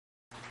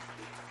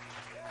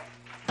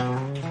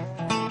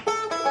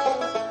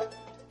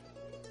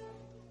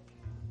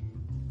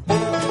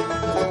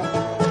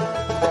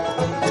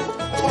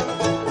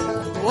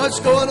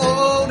What's going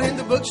on in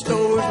the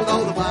bookstores with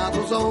all the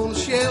Bibles on the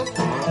shelf?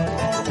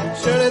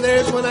 Surely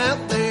there's one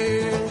out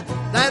there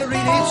that'll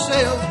read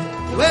itself.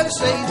 Well, the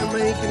saints are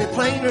making it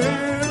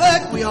plainer,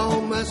 like we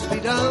all must be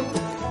dumb.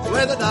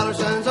 Where the dollar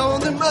signs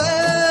on the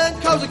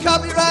mud, cause the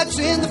copyright's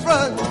in the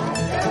front.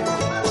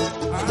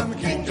 I'm a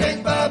King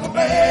James Bible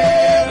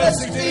man,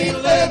 that's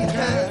 1611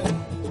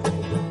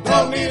 kind.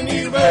 Don't need a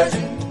new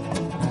version,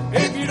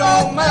 if you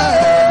don't mind.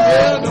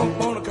 Well, I don't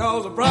want to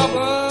cause a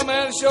problem,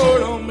 and it sure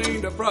don't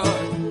mean to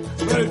prod.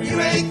 But if you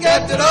ain't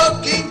got that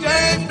old King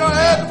James, you don't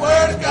have the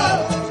word of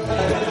God.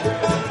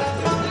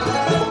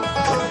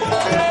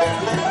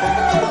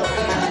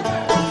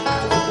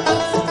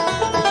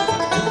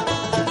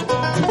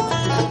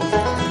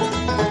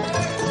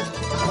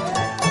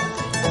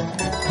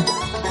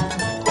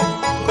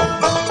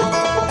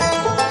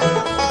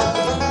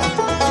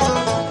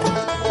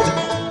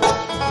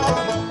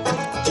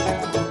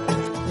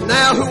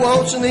 Now who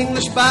wants an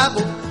English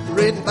Bible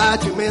written by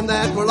two men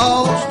that were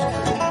lost?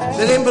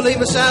 They didn't believe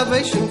in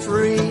salvation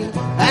free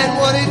and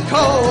what it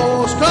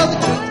cost. Cause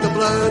they took the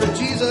blood of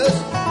Jesus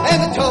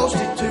and they tossed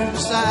it to the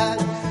side.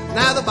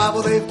 Now the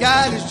Bible they've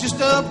got is just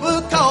a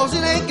book cause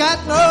it ain't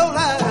got no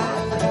life.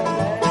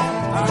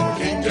 I'm a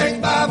King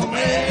James Bible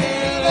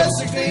man,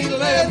 that's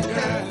 1611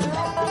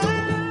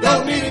 kind.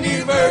 Don't need a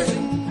new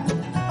version,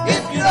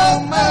 if you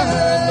don't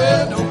mind.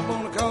 Well, I don't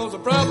want to cause a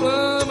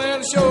problem,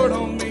 and it sure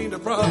don't mean to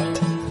prod.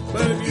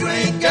 But if you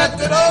ain't got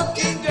that old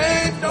King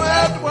James, don't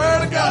have the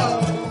word of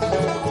God.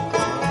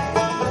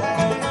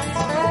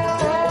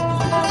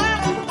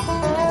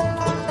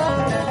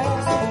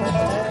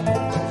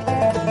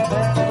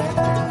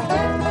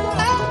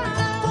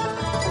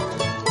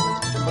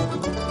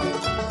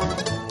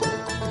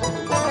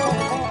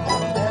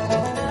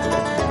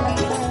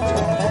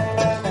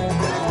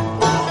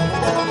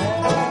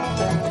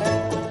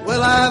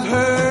 Well, I've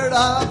heard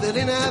of the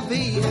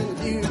NIV and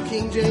the New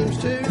King James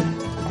too,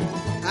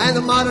 and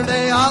the modern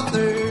day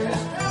authors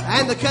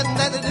and the cutting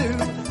that they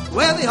do.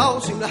 Well, they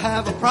all seem to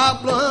have a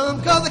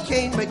problem cause they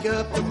can't make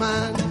up their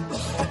mind.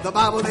 The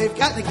Bible they've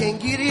got, they can't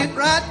get it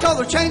right cause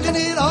they're changing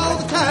it all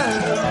the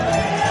time.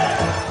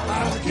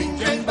 I'm a King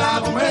James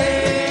Bible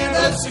man,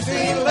 that's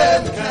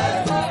 1611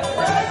 kind.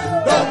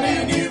 Don't need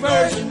a new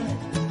version,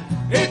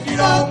 if you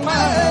don't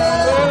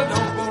mind. Well, I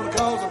don't want to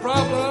cause a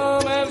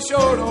problem, and it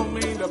sure don't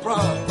mean to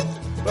prod.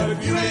 But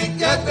if you ain't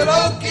got that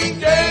old King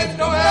James,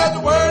 don't have the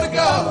word of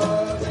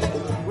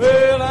God.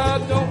 Well, I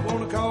don't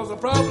want to cause a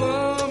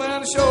problem,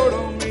 and it sure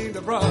don't mean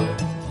to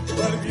prod.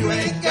 But if you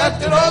ain't got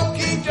that old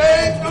King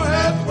James, don't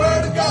have the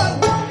word of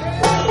God.